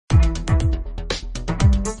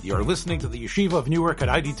You're listening to the Yeshiva of Newark at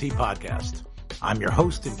IDT podcast. I'm your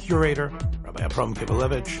host and curator, Rabbi Abram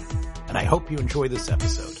Kibalevich, and I hope you enjoy this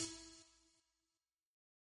episode.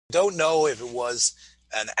 Don't know if it was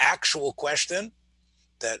an actual question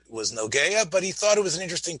that was Nogeya, but he thought it was an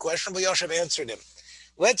interesting question, but Yoshev answered him.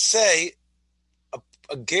 Let's say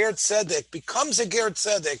a Ger Tzedek becomes a Ger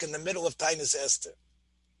Tzedek in the middle of Tainis Esther.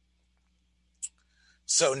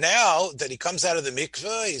 So now that he comes out of the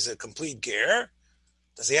mikveh, he's a complete Ger.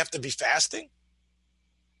 Does he have to be fasting?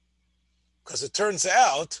 Because it turns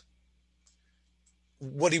out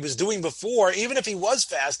what he was doing before, even if he was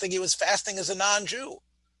fasting as a non-Jew.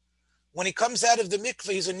 When he comes out of the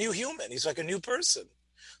mikveh, he's a new human. He's like a new person.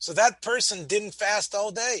 So that person didn't fast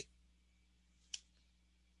all day.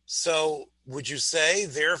 So would you say,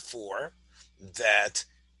 therefore, that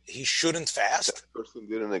he shouldn't fast? That person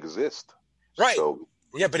didn't exist. Right. So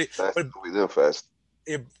yeah, but we didn't fast.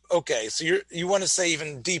 Okay, so you want to say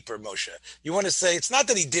even deeper, Moshe. You want to say it's not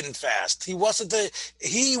that he didn't fast. There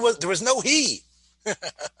was no he.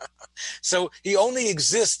 So he only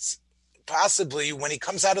exists possibly when he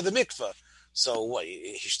comes out of the mikveh. So what,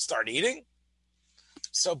 he should start eating?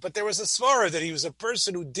 So, but there was a svara that he was a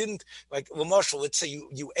person who didn't, like, Moshe, let's say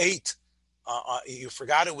you ate, you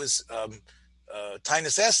forgot it was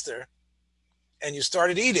Tainis Esther, and you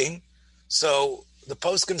started eating, so the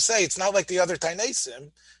post can say it's not like the other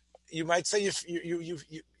Tainesim. You might say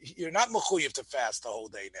you're not mechuyev to fast the whole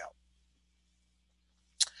day now.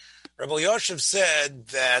 Rabbi Yoshev said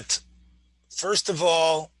that first of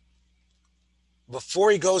all,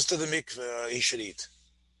 before he goes to the mikveh, he should eat,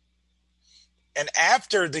 and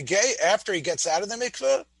after he gets out of the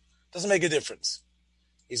mikveh, doesn't make a difference.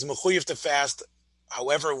 He's mechuyev to fast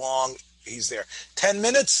however long he's there. 10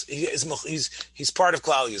 minutes, he's part of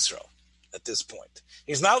Klal Yisrael. At this point,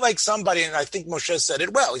 he's not like somebody, and I think Moshe said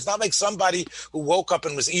it well, he's not like somebody who woke up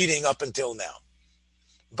and was eating up until now.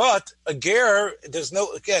 But a ger,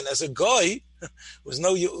 as a goy, who's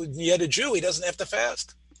no yet a Jew, he doesn't have to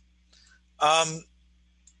fast.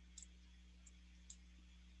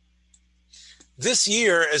 This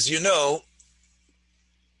year, as you know,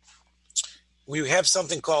 we have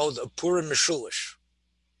something called a Purim Mishulush,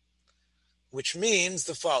 which means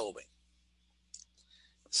the following.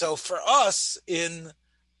 So for us in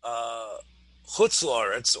Chutz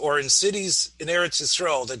La'aretz, or in cities in Eretz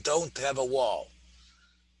Yisrael that don't have a wall,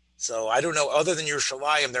 so I don't know, other than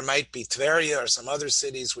Yerushalayim, there might be Tveria or some other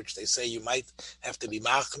cities which they say you might have to be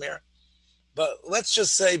machmir. But let's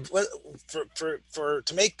just say,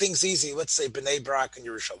 to make things easy, let's say Bnei Brak and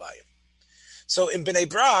Yerushalayim. So in Bnei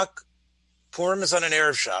Brak, Purim is on an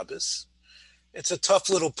Erev Shabbos. It's a tough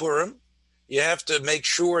little Purim. You have to make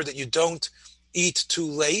sure that you don't eat too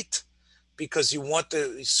late because you want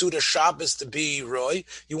the Suda Shabbos to be roy.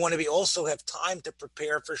 You want to also have time to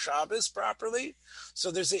prepare for Shabbos properly.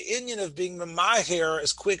 So there's an inyan of being memaher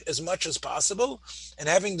as much as possible and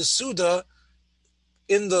having the Suda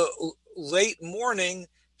in the late morning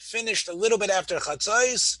finished a little bit after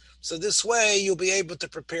Chatzos. So this way you'll be able to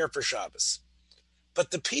prepare for Shabbos.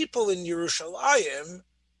 But the people in Yerushalayim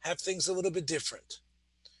have things a little bit different.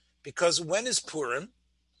 Because when is Purim?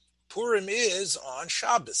 Purim is on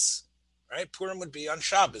Shabbos, right? Purim would be on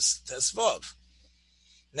Shabbos, Tesvav.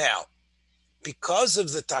 Now, because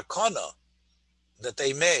of the takana that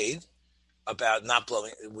they made about not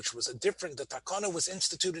blowing, which was the takana was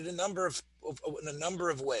instituted in a number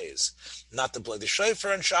of ways. Not to blow the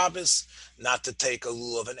shofar on Shabbos, not to take a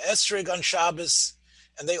lulav and esrog on Shabbos,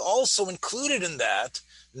 and they also included in that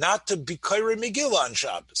not to be kaira Megillah on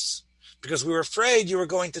Shabbos, because we were afraid you were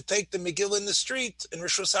going to take the Megillah in the street in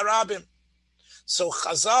Rishus Harabim. So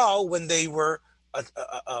Chazal, when they were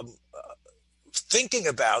thinking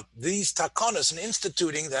about these takanas and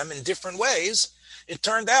instituting them in different ways, it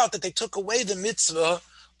turned out that they took away the mitzvah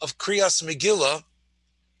of Kriyas Megillah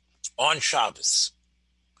on Shabbos.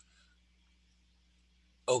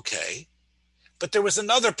 Okay, but there was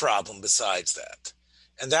another problem besides that,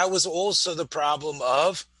 and that was also the problem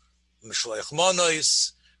of Mishloach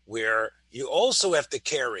Monos, where you also have to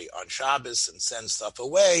carry on Shabbos and send stuff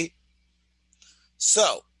away.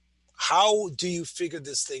 So, how do you figure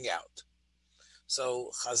this thing out?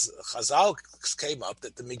 So, Chazal came up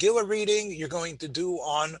that the Megillah reading you're going to do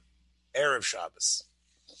on Erev Shabbos.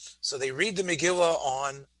 So they read the Megillah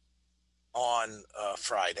on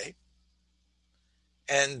Friday,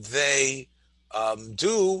 and they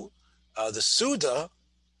do the Suda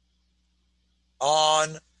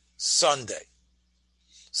on Sunday.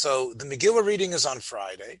 So the Megillah reading is on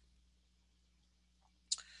Friday.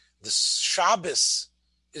 The Shabbos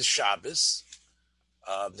is Shabbos.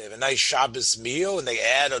 They have a nice Shabbos meal, and they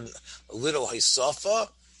add a little hisofa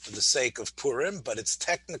for the sake of Purim, but it's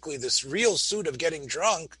technically this real suit of getting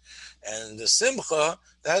drunk, and the Simcha,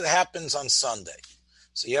 that happens on Sunday.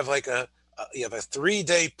 So you have like a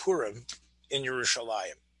 3-day Purim in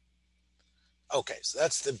Yerushalayim. Okay, so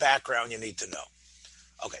that's the background you need to know.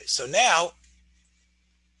 Okay, so now,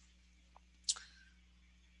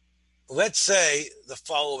 let's say the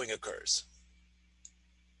following occurs.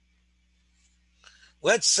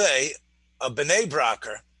 Let's say a B'nai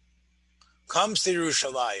Braker comes to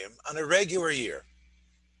Yerushalayim on a regular year.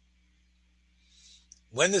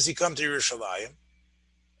 When does he come to Yerushalayim?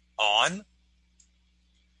 On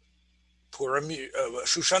Purim,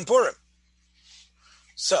 Shushan Purim.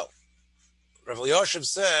 So, Rav Elyashiv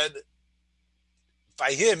said,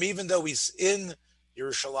 by him, even though he's in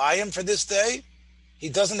Yerushalayim for this day, he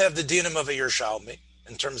doesn't have the dinim of a Yerushalmi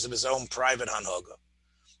in terms of his own private hanhaga.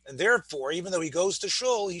 And therefore, even though he goes to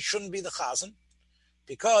shul, he shouldn't be the chazan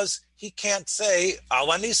because he can't say al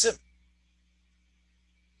anisim.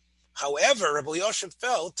 However, Rabbi Elyashiv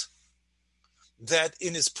felt that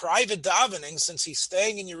in his private davening, since he's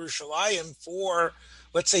staying in Yerushalayim for,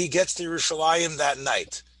 let's say he gets to Yerushalayim that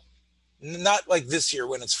night, not like this year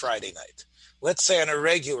when it's Friday night. Let's say on a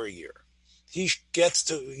regular year, he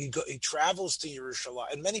travels to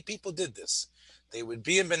Yerushalayim, and many people did this. They would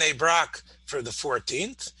be in Bnei Brak for the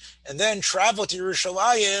 14th, and then travel to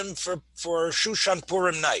Yerushalayim for Shushan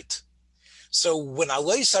Purim night. So when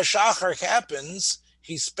Aleis HaShachar happens,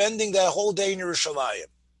 he's spending that whole day in Yerushalayim.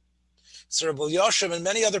 So Rabbi Elyashiv and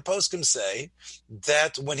many other poskim say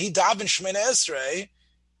that when he daven Shemona Esrei,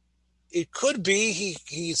 it could be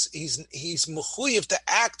he's mechuyev to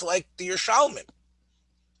act like the Yerushalmim,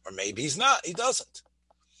 or maybe he's not. He doesn't.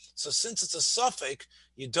 So since it's a suffix,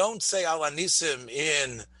 you don't say al anisim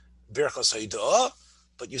in Birchos Haidah,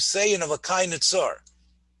 but you say in a Lakai Nitzar.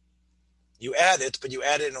 You add it, but you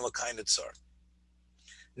add it in a Lakai Nitzar.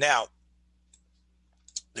 Now,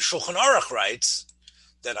 the Shulchan Aruch writes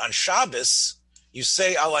that on Shabbos you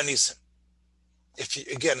say al anisim.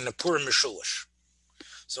 Again, in a Purim Mishulush.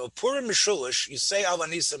 So Purim Mishulush, you say al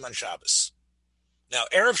anisim on Shabbos. Now,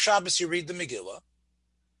 Erev Shabbos you read the Megillah,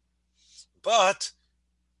 but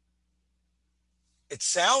it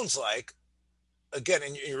sounds like, again,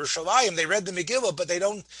 in Yerushalayim, they read the Megillah, but they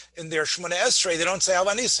don't, in their Shemona Esrei, they don't say Al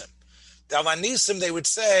Anisim. The Al Anisim they would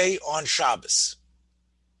say on Shabbos.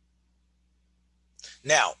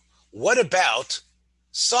 Now, what about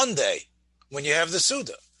Sunday, when you have the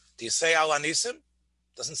Suda? Do you say Al Anisim?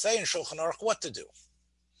 Doesn't say in Shulchan Aruch what to do.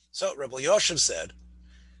 So Rabbi Elyashiv said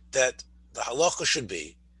that the halacha should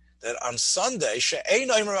be that on Sunday,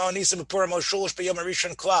 she'ein omer Al Anisim b'Purim Mishulush b'Yom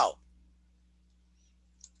HaRishon klal.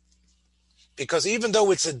 Because even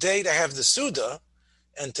though it's a day to have the Suda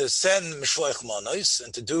and to send Mishloach Manos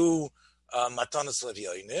and to do Matanas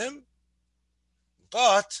Levyoinim,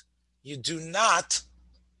 but you do not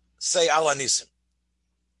say Al Anisim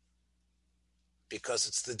because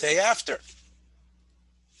it's the day after.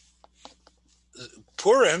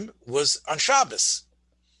 Purim was on Shabbos.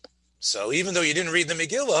 So even though you didn't read the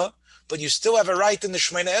Megillah, but you still have a right in the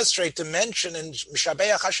Shemona Esrei to mention in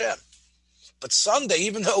Mishabeach Hashem. But Sunday,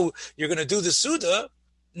 even though you're going to do the Suda,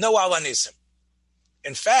 no Al Anisim.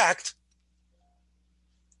 In fact,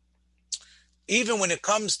 even when it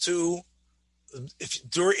comes to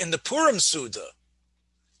in the Purim Suda,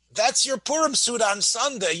 that's your Purim Suda on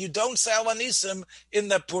Sunday. You don't say Al Anisim in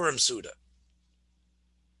the Purim Suda.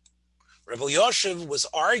 Rabbi Elyashiv was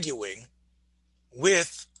arguing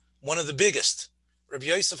with one of the biggest, Rabbi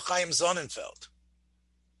Yosef Chaim Sonnenfeld,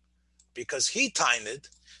 because he tined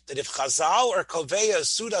that if Chazal or Koveya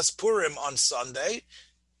Sudas Purim on Sunday,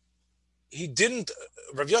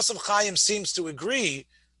 Rav Yosef Chaim seems to agree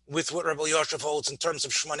with what Rabbi Elyashiv holds in terms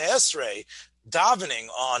of Shemona Esrei, davening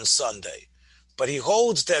on Sunday. But he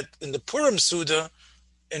holds that in the Purim Suda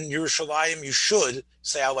in Yerushalayim, you should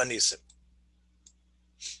say Al Anisim.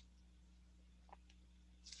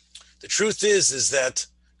 The truth is that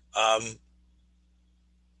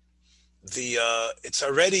it's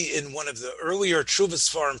already in one of the earlier Tshuvas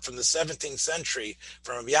Forum from the 17th century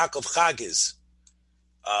from Yaakov Chagiz.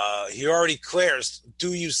 He already declares,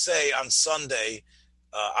 do you say on Sunday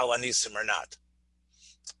Al Anisim or not?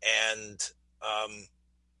 And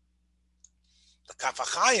the Kaf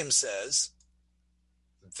HaChaim says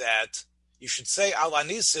that you should say Al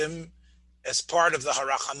Anisim as part of the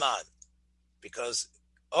Harachaman, because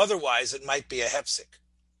otherwise it might be a hefsek.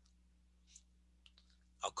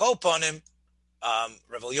 I'll call upon him.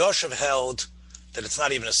 Rav Elyashiv held that it's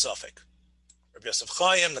not even a suffix. Rabbi Yosef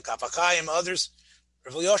Chaim, the Kaf HaChaim, others.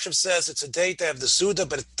 Rav Elyashiv says it's a day to have the Suda,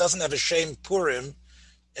 but it doesn't have a Shem Purim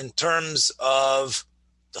in terms of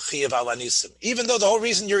the Chiyav Ala Nisim. Even though the whole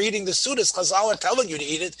reason you're eating the Suda is Chazal are telling you to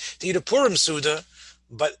eat a Purim Suda,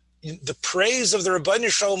 but the praise of the Rebbeinu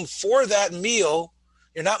Shalom for that meal,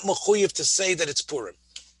 you're not mechuyev to say that it's Purim.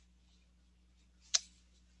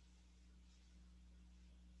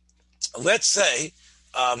 Let's say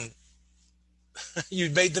you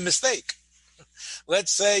made the mistake.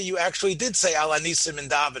 Let's say you actually did say Ala Nisim in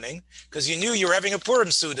davening because you knew you were having a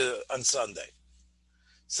Purim Suda on Sunday.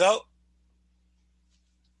 So,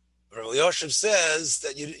 Rabbi Yoshev says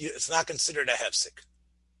that it's not considered a hefsek.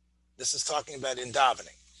 This is talking about in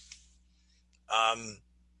davening.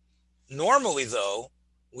 Normally, though,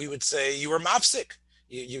 we would say you were mafsik.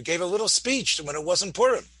 You gave a little speech when it wasn't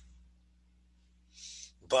Purim.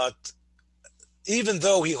 But even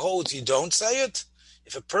though he holds you don't say it,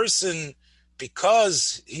 if a person,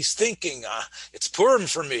 because he's thinking it's Purim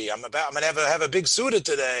for me, I'm going to have a big Suda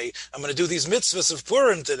today, I'm going to do these mitzvahs of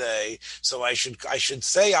Purim today, so I should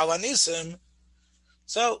say Ala Nisim.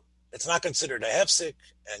 So it's not considered a hefsek,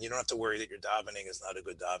 and you don't have to worry that your davening is not a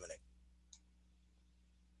good davening.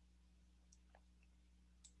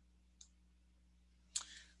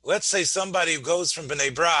 Let's say somebody who goes from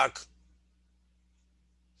Bnei Brak,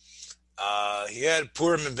 he had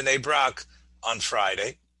Purim in Bnei Brak on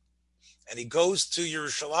Friday, and he goes to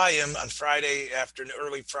Yerushalayim on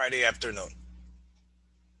early Friday afternoon.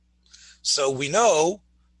 So we know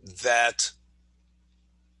that,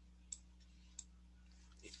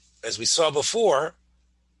 as we saw before,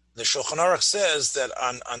 the Shulchan Aruch says that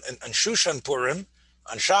on Shushan Purim,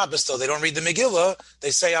 on Shabbos, though they don't read the Megillah, they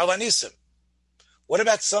say Ala Nisim. What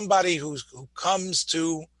about somebody who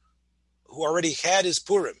already had his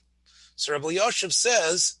Purim? So Rabbi Yoshev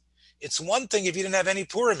says, it's one thing if you didn't have any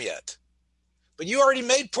Purim yet, but you already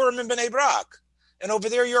made Purim in Bnei Brak, and over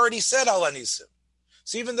there you already said Ala Nisim.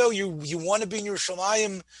 So even though you want to be in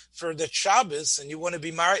Yerushalayim for the Shabbos, and you want to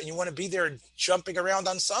be married, and you want to be there jumping around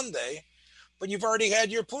on Sunday, but you've already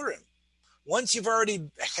had your Purim. Once you've already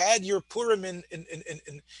had your Purim in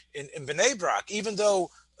Bnei Brak, even though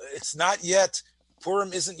it's not yet,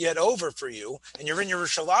 Purim isn't yet over for you, and you're in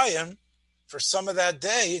Yerushalayim for some of that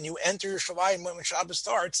day, and you enter Yerushalayim when Shabbos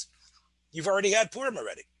starts, you've already had Purim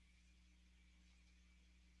already.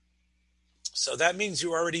 So that means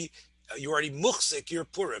you already muchzik your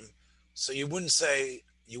Purim, so you would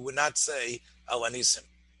not say Ala Nisim.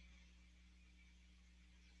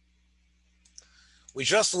 We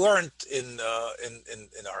just learned in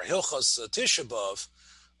our Hilchos Tisha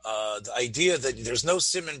B'Av the idea that there's no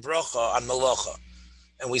siman bracha on melacha.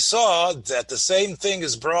 And we saw that the same thing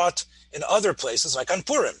is brought in other places, like on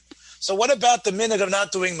Purim. So what about the minhag of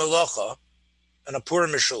not doing melacha on a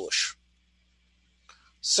Purim Mishulush?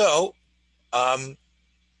 So Rabbi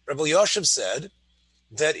Yoshev said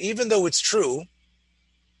that even though it's true,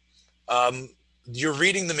 you're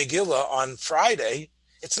reading the Megillah on Friday,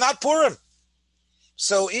 it's not Purim.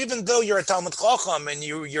 So even though you're a Talmud Chacham and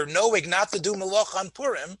you're knowing not to do melacha on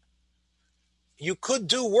Purim, you could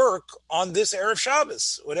do work on this Erev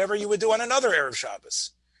Shabbos, whatever you would do on another Erev Shabbos.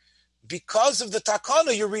 Because of the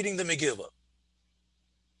takana, you're reading the Megillah.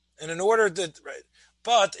 And in order that, right,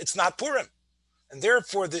 but it's not Purim. And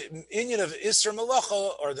therefore, the inyan of Isser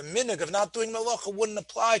Melacha, or the minhag of not doing Melacha, wouldn't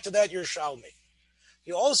apply to that Yerushalmi.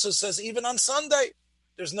 He also says, even on Sunday,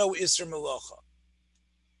 there's no Isser Melacha.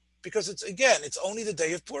 Because it's only the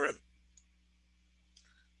day of Purim.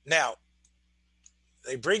 Now,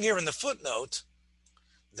 they bring here in the footnote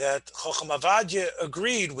that Chacham Avadya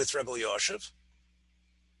agreed with Rebbe Yoshev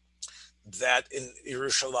that in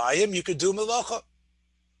Yerushalayim you could do melacha.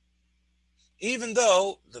 Even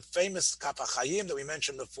though the famous Kaf HaChaim that we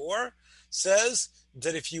mentioned before says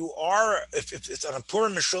that if it's on a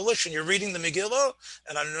Purim Mishulush and you're reading the Megillah,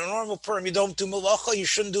 and on a normal Purim you don't do melacha, you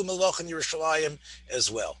shouldn't do melacha in Yerushalayim as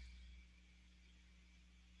well.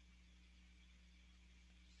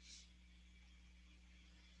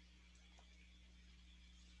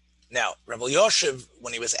 Now, Rabbi Yoshev,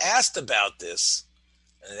 when he was asked about this,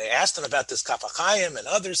 and they asked him about this Kaf HaChaim and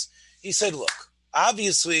others, he said, look,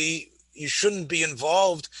 obviously you shouldn't be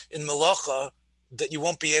involved in melacha that you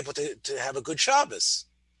won't be able to have a good Shabbos.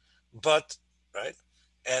 But, right,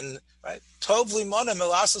 and, right, Tov limona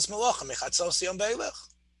melasas melacha mechatzos yom beilech.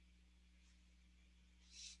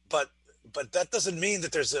 But that doesn't mean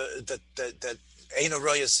that there's that eino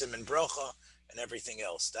royasim and brocha and everything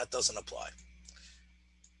else. That doesn't apply.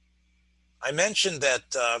 I mentioned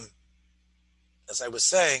that, as I was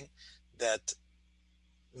saying, that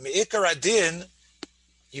Me'ikar Adin,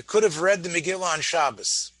 you could have read the Megillah on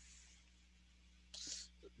Shabbos.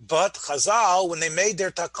 But Chazal, when they made their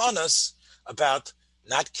takanas about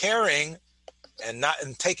not caring and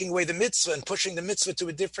taking away the mitzvah and pushing the mitzvah to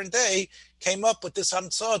a different day, came up with this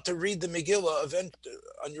hamtzah to read the Megillah event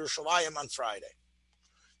on Yerushalayim on Friday.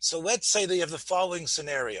 So let's say that you have the following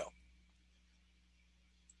scenario.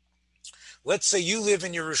 Let's say you live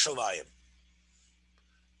in Yerushalayim,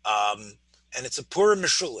 and it's a Purim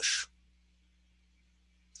Mishulush.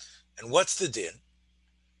 And what's the din?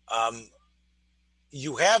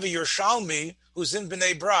 You have a Yerushalmi who's in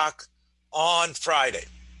Bnei Brak on Friday.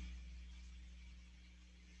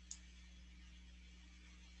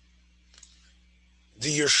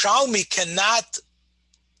 The Yerushalmi cannot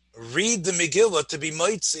read the Megillah to be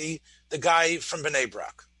moitzi the guy from Bnei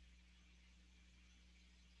Brak.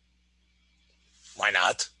 Why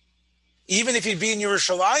not? Even if he'd be in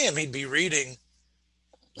Yerushalayim, he'd be reading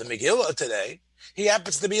the Megillah today. He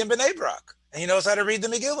happens to be in Bnei Brak, and he knows how to read the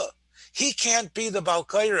Megillah. He can't be the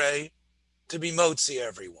Balkaire to be motzi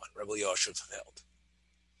everyone, Rabbi Yosef held.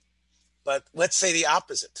 But let's say the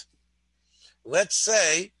opposite. Let's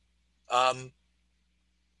say a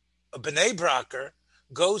Bnei Braker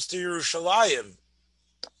goes to Yerushalayim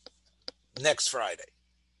next Friday.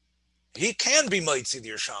 He can be motzi the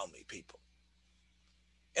Yerushalmi people.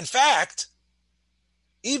 In fact,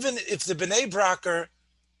 even if the Bnei Braker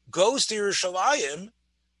goes to Yerushalayim,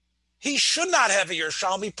 he should not have a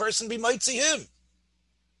Yerushalmi person be motzi him.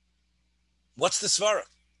 What's the svara?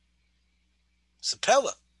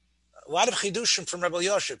 Sapella. A lot of chidushim from Rebbe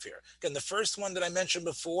Yosef here. Again, the first one that I mentioned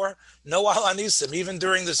before, no al anisim, even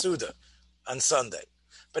during the Suda on Sunday.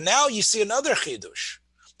 But now you see another chidush,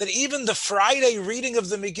 that even the Friday reading of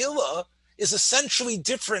the Megillah is essentially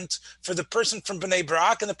different for the person from Bnei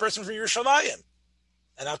Brak and the person from Yerushalayim.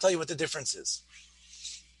 And I'll tell you what the difference is.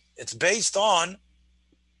 It's based on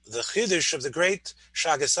the chidush of the great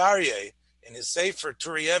Shagas Aryeh in his Sefer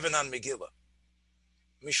Turi Even on Megillah.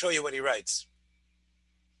 Let me show you what he writes.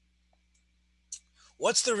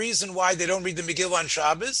 What's the reason why they don't read the Megillah on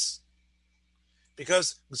Shabbos?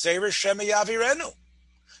 Because Gzeir Shema Yavirenu.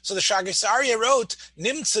 So the Shagas Aryeh wrote,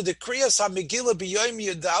 Nimtza de Kriyas HaMegillah B'yoyim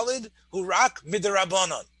Yudalid Hurak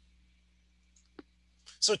Midarabanan.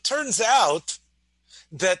 So it turns out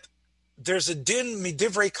that there's a din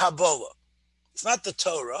midivrei Kabbalah. It's not the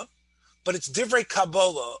Torah, but it's divrei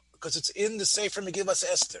Kabbalah because it's in the Sefer Megillas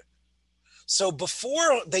Esther. So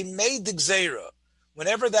before they made the Gzeira,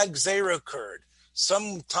 whenever that Gzeira occurred,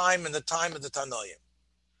 sometime in the time of the Tanoim.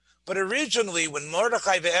 But originally, when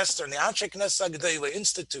Mordechai Esther and the Anshe Knesset Agdela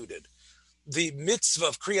instituted the mitzvah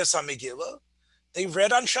of Kriyas HaMegillah, they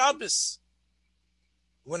read on Shabbos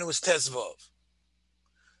when it was Tezvov.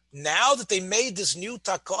 Now that they made this new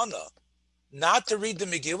takana, not to read the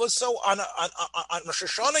Megillah, so on Rosh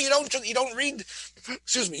Hashanah you don't read.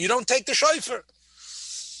 You don't take the shofar.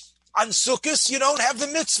 On Sukkot you don't have the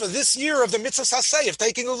mitzvah this year of the mitzvah saseh of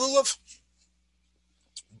taking a lulav.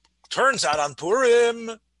 Turns out on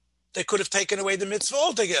Purim they could have taken away the mitzvah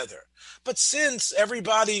altogether. But since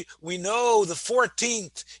everybody, we know the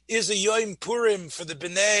 14th is a Yom Purim for the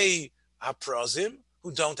Bnei HaPrazim,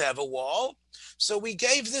 who don't have a wall, so we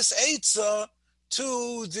gave this eitzah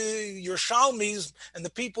to the Yerushalmis and the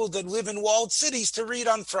people that live in walled cities to read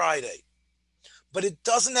on Friday. But it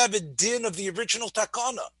doesn't have a din of the original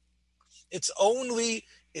takana. It's only,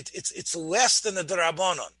 it's less than the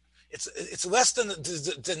Darabanan. It's less than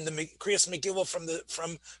the Kriyas Megillah from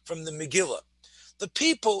the Megillah. The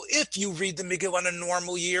people, if you read the Megillah on a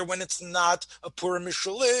normal year when it's not a Purim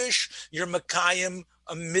Mishulush, you're Makayim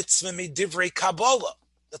a mitzvah midivrei Kabbalah.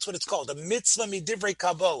 That's what it's called, a mitzvah midivrei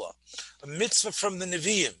Kabbalah, a mitzvah from the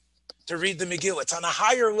Nevi'im to read the Megillah. It's on a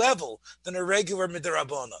higher level than a regular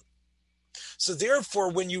Midrabanan. So therefore,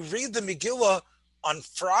 when you read the Megillah on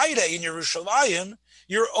Friday in Yerushalayim,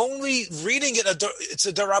 you're only reading it, it's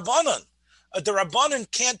a Darabanan. A Darabanan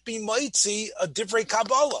can't be Maitzi, a Divrei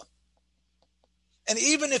Kabbalah. And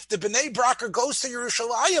even if the Bnei Braker goes to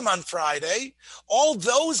Yerushalayim on Friday, all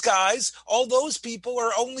those guys, all those people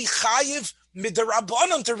are only Chayiv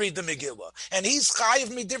Midarabanan to read the Megillah. And he's Chayiv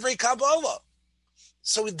Midivrei Kabbalah.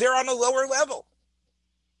 So they're on a lower level.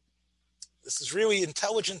 This is really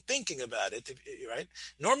intelligent thinking about it, right?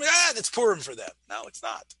 Normally, that's Purim for them. No, it's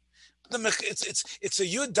not. It's a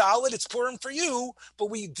Yud Dalet, it's Purim for you, but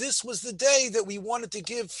this was the day that we wanted to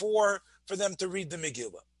give for them to read the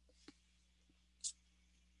Megillah.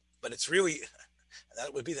 But it's really,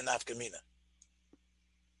 that would be the nafkamina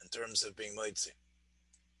in terms of being moitzi.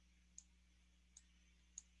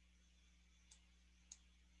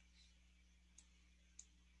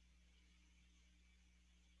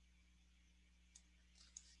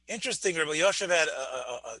 Interesting, Rabbi Yosef had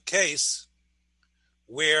a case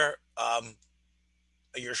where a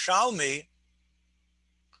Yerushalmi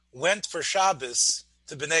went for Shabbos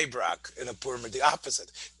to Bnei Brak in a Purim, the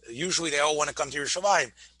opposite. Usually they all want to come to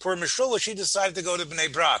Yerushalayim. Purim Mishulush, he decided to go to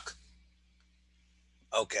Bnei Brak.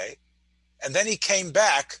 Okay. And then he came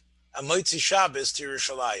back on Moitzi Shabbos to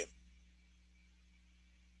Yerushalayim.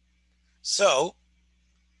 So,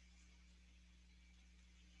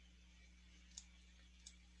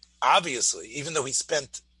 obviously, even though he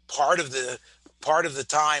spent part of the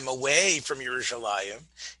time away from Yerushalayim,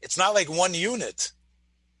 it's not like one unit.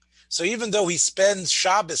 So even though he spends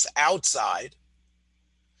Shabbos outside,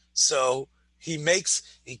 so he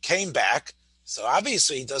came back. So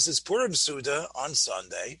obviously he does his Purim Suda on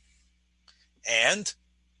Sunday. And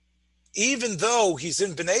even though he's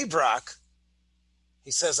in Bnei Brak,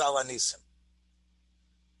 he says Al Anisim.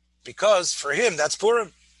 Because for him, that's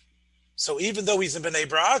Purim. So even though he's in Bnei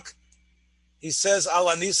Brak, he says Al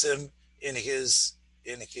Anisim in his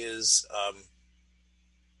and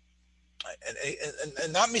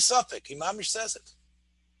not misafik. He mamish says it.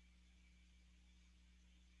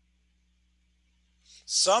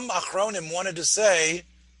 Some achronim wanted to say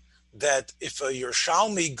that if a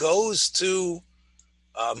Yerushalmi goes to,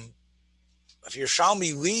 if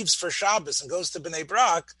Yerushalmi leaves for Shabbos and goes to Bnei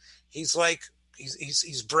Brak, he's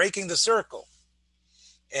breaking the circle.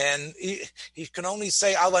 And he can only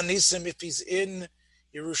say Al Anisim if he's in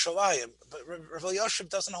Yerushalayim. But Rav Elyashiv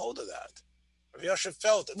doesn't hold to that. Rav Elyashiv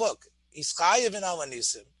felt, look, he's chayiv in Al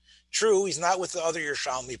Anisim. True, he's not with the other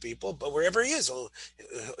Yerushalmi people, but wherever he is,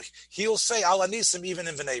 he'll say Al Anisim even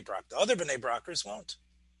in Bnei Brak. The other Bnei Brakers won't.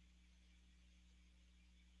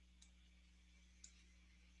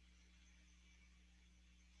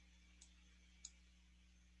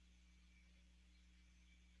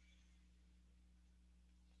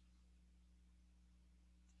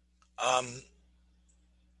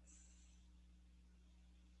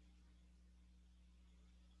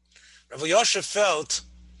 Rav Elyashiv felt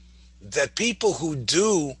that people who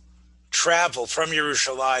do travel from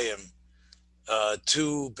Yerushalayim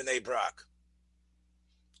to Bnei Brak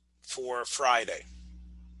for Friday,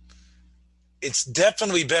 it's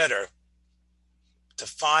definitely better to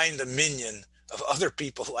find a minyan of other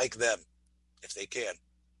people like them, if they can.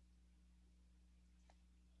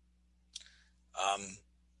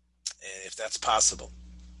 If that's possible.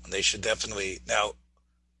 And they should definitely... Now,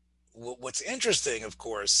 what's interesting, of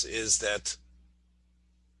course, is that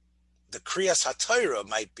the Kriyas HaTorah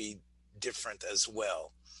might be different as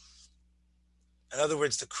well. In other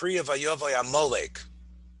words, the Kriya Vayovay Amalek,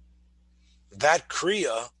 that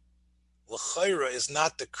Kriya, L'chayra, is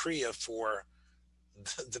not the Kriya for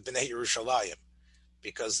the Bnei Yerushalayim,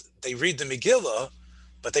 because they read the Megillah,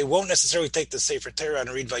 but they won't necessarily take the Sefer Torah and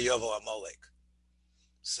read Vayovay Amalek.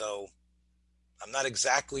 So I'm not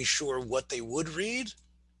exactly sure what they would read,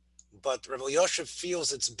 but Rav Elyashiv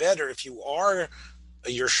feels it's better if you are a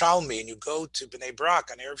Yerushalmi and you go to Bnei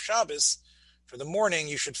Brak on Erev Shabbos for the morning,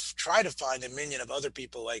 you should try to find a minyan of other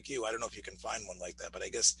people like you. I don't know if you can find one like that, but I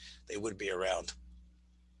guess they would be around.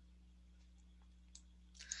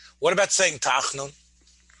 What about saying Tachnun?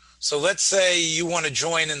 So let's say you want to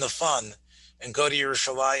join in the fun and go to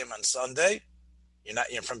Yerushalayim on Sunday.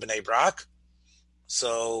 You're from Bnei Brak.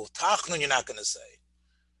 So Tachnun you're not going to say.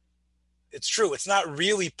 It's true, it's not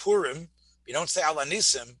really Purim. You don't say Al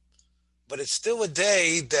Anisim, but it's still a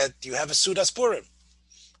day that you have a Sudas Purim.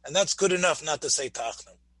 And that's good enough not to say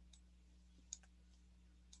Tachnun.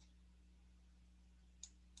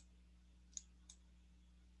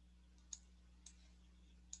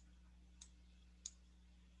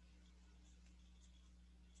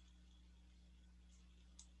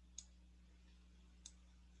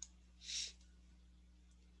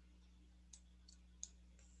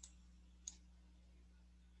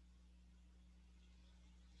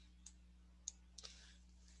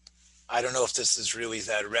 I don't know if this is really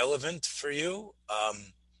that relevant for you,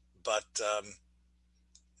 but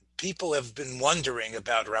people have been wondering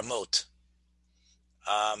about Ramot.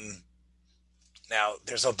 Now,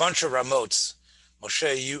 there's a bunch of Ramots.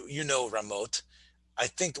 Moshe, you know Ramot. I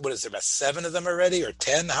think, what is there, about 7 of them already, or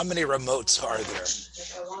 10? How many Ramots are there?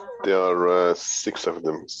 There are 6 of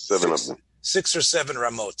them, 7 of them. 6 or 7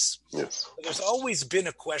 Ramots. Yes. There's always been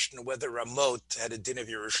a question whether Ramot had a din of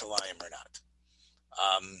Yerushalayim or not.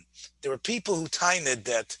 There were people who tined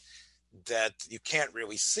that you can't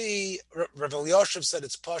really see. Rav Elyashiv said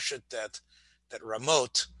it's pashut that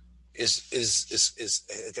Ramot is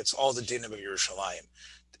gets all the din of Yerushalayim.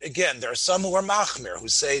 Again, there are some who are machmir who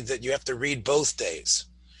say that you have to read both days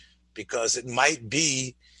because it might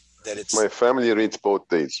be that it's... My family reads both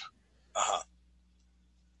days.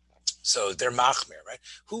 So they're machmir, right?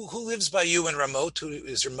 Who lives by you in Ramot?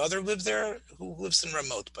 Does your mother live there? Who lives in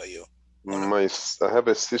Ramot by you? I have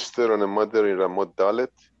a sister and a mother in Ramot Dalet,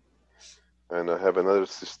 and I have another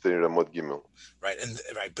sister in Ramot Gimel. Right,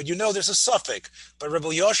 but there's a suffix. But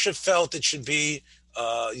Rebbe Yosef felt it should be,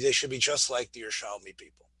 they should be just like the Yerushalmi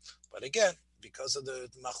people. But again, because of the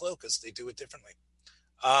machlokas, they do it differently.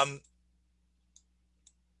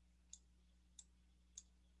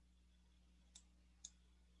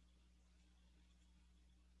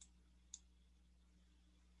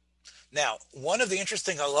 Now, one of the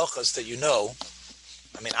interesting halachas that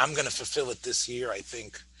I'm going to fulfill it this year, I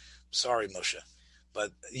think. Sorry, Moshe.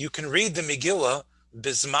 But you can read the Megillah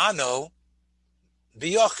bismano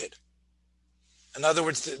biyochid. In other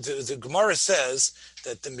words, the Gemara says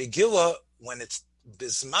that the Megillah, when it's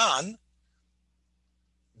bisman,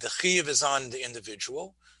 the chiyuv is on the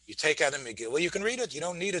individual. You take out a Megillah, you can read it. You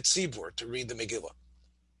don't need a tzibur to read the Megillah.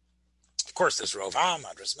 Of course, there's Rov Am,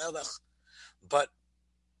 Adras Melech. But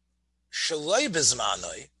shalei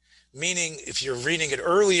bismanoi, meaning if you're reading it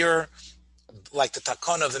earlier, like the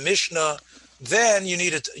takana of the Mishnah, then you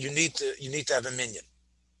need to have a minyan.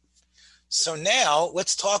 So now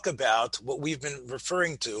let's talk about what we've been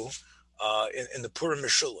referring to in the Purim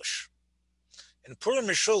Mishulush. In Purim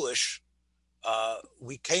Mishulush,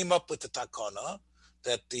 we came up with the takana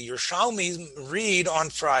that the Yerushalmi read on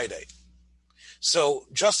Friday. So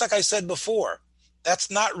just like I said before,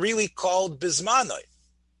 that's not really called bismanoi.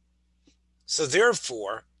 So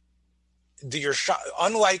therefore,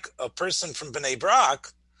 unlike a person from Bnei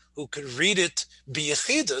Brak who could read it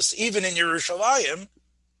biyechidus, even in Yerushalayim,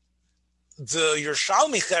 the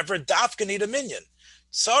Yerushalmi Chevra dafka need a minyan.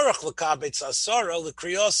 Tzarach l'kabetz asara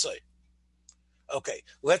l'kriyosai. Okay,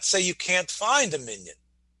 let's say you can't find a minyan.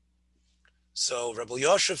 So Rebbe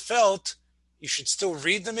Yosef felt you should still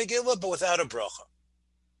read the Megillah, but without a bracha.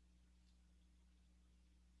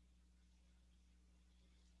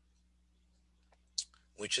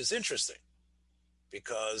 Which is interesting,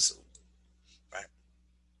 because, right?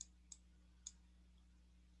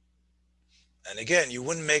 And again, you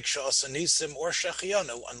wouldn't make Shas Anisim or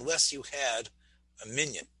Shechianu unless you had a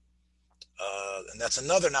minyan. And that's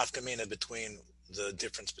another nafkamina between the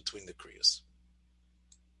difference between the kriyas.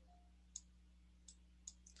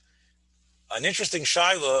 An interesting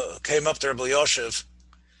shaila came up to Rebbe Yosef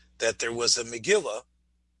that there was a Megillah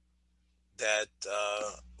that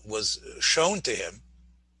was shown to him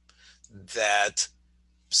that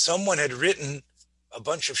someone had written a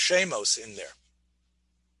bunch of shemos in there.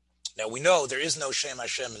 Now we know there is no Shem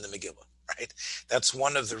Hashem in the Megillah, right? That's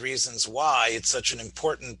one of the reasons why it's such an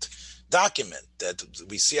important document, that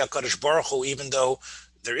we see HaKadosh Baruch Hu, even though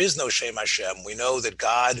there is no Shem Hashem, we know that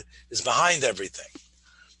God is behind everything.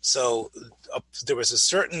 So there was a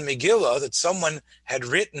certain Megillah that someone had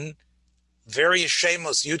written various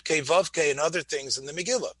shemos, Yud-Kei, Vav-Kei, and other things in the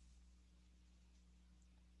Megillah.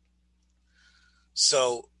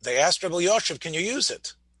 So they asked Rebbe Yosef, can you use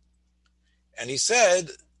it? And he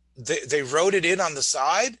said, they wrote it in on the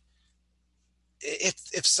side.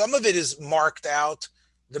 If some of it is marked out,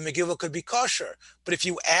 the Megillah could be kosher. But if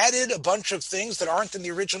you added a bunch of things that aren't in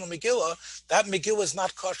the original Megillah, that Megillah is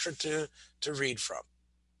not kosher to read from.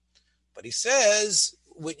 But he says,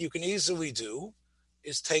 what you can easily do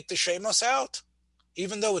is take the shemos out.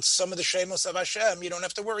 Even though it's some of the shemos of Hashem, you don't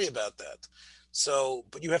have to worry about that. So,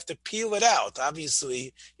 but you have to peel it out. Obviously,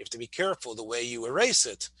 you have to be careful the way you erase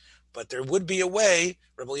it. But there would be a way,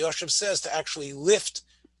 Rebbe Yosef says, to actually lift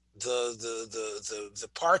the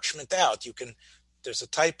parchment out. There's a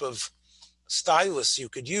type of stylus you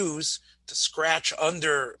could use to scratch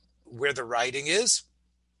under where the writing is,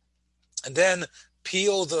 and then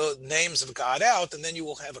peel the names of God out, and then you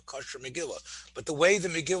will have a kosher Megillah. But the way the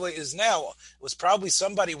Megillah is now, was probably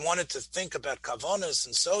somebody wanted to think about kavanas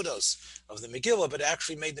and sodos of the Megillah, but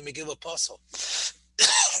actually made the Megillah puzzle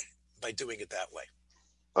by doing it that way.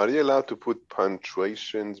 Are you allowed to put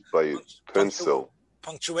punctuations by pencil?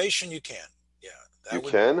 Punctuation, you can. Yeah. You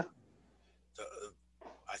can?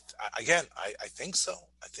 I think so.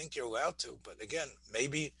 I think you're allowed to. But again,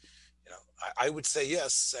 maybe, I would say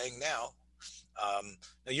yes, saying now.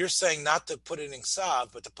 Now you're saying not to put it in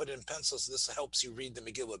ksav, but to put it in pencil, so this helps you read the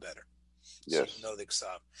Megillah better. So Yes. you know the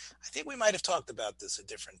ksav. I think we might have talked about this a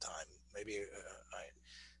different time. Maybe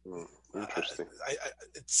Interesting.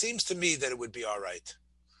 it seems to me that it would be all right.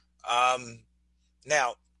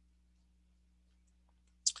 Now,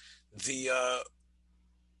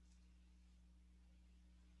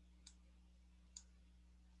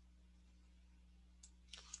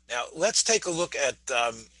 now let's take a look at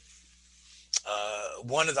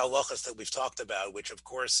one of the halachas that we've talked about, which of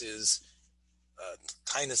course is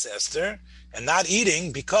Tainus Esther, and not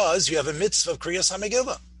eating because you have a mitzvah of Kriyas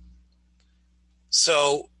HaMegillah.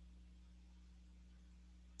 So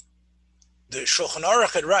the Shulchan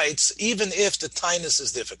Aruch, it writes, even if the tainus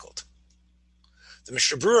is difficult. The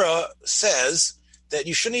Mishnah Berurah says that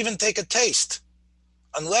you shouldn't even take a taste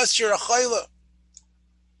unless you're a chayla.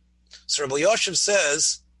 So Rabbi Yoshev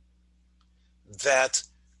says that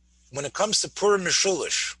when it comes to Purim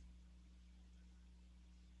Mishulush,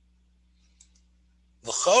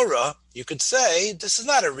 l'chora, you could say, this is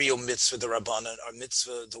not a real mitzvah, the Rabbanan, or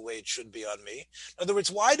mitzvah the way it should be on me. In other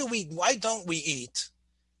words, why don't we eat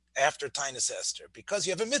after Tainus Esther? Because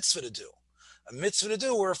you have a mitzvah to do. A mitzvah to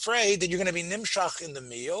do, we're afraid that you're going to be nimshach in the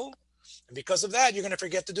meal, and because of that, you're going to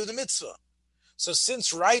forget to do the mitzvah. So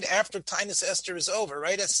since right after Tainus Esther is over,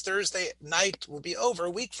 right as Thursday night will be over,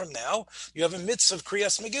 a week from now, you have a mitzvah of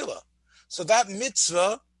Kriyas Megillah. So that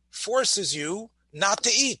mitzvah forces you not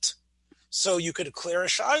to eat. So you could declare a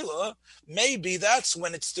shaila, maybe that's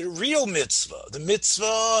when it's the real mitzvah. The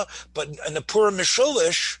mitzvah, but in the Purim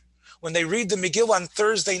Mishulush, when they read the Megillah on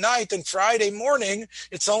Thursday night and Friday morning,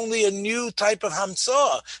 it's only a new type of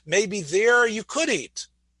hamtzah. Maybe there you could eat.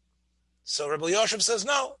 So Rabbi Yoshev says,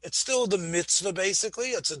 no, it's still the mitzvah,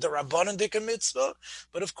 basically. It's a D'Rabbanan Dika mitzvah,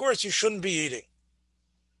 but of course you shouldn't be eating.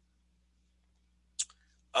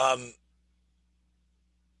 And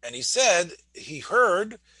he said he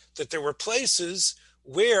heard that there were places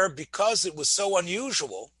where, because it was so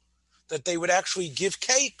unusual, that they would actually give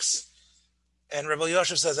cakes. And Rabbi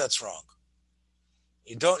Yoshev says that's wrong.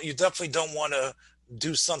 You definitely don't want to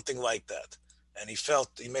do something like that. And he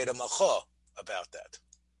made a macha about that.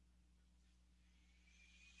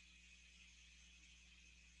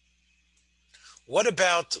 What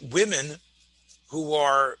about women who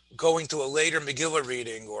are going to a later Megillah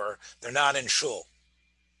reading or they're not in shul?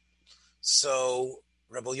 So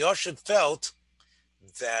Rabbi Yoshev felt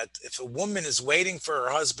that if a woman is waiting for her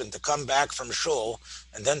husband to come back from shul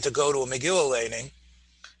and then to go to a Megillah reading,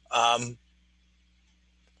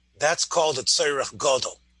 that's called a tzorech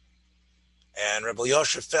gadol. And Rabbi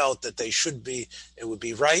Yoshev felt that it would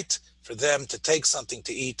be right for them to take something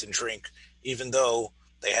to eat and drink, even though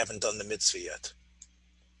they haven't done the mitzvah yet.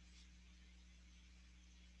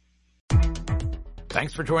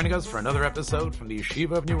 Thanks for joining us for another episode from the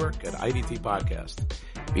Yeshiva of Newark at IDT Podcast.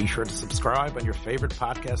 Be sure to subscribe on your favorite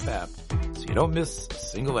podcast app so you don't miss a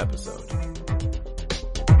single episode.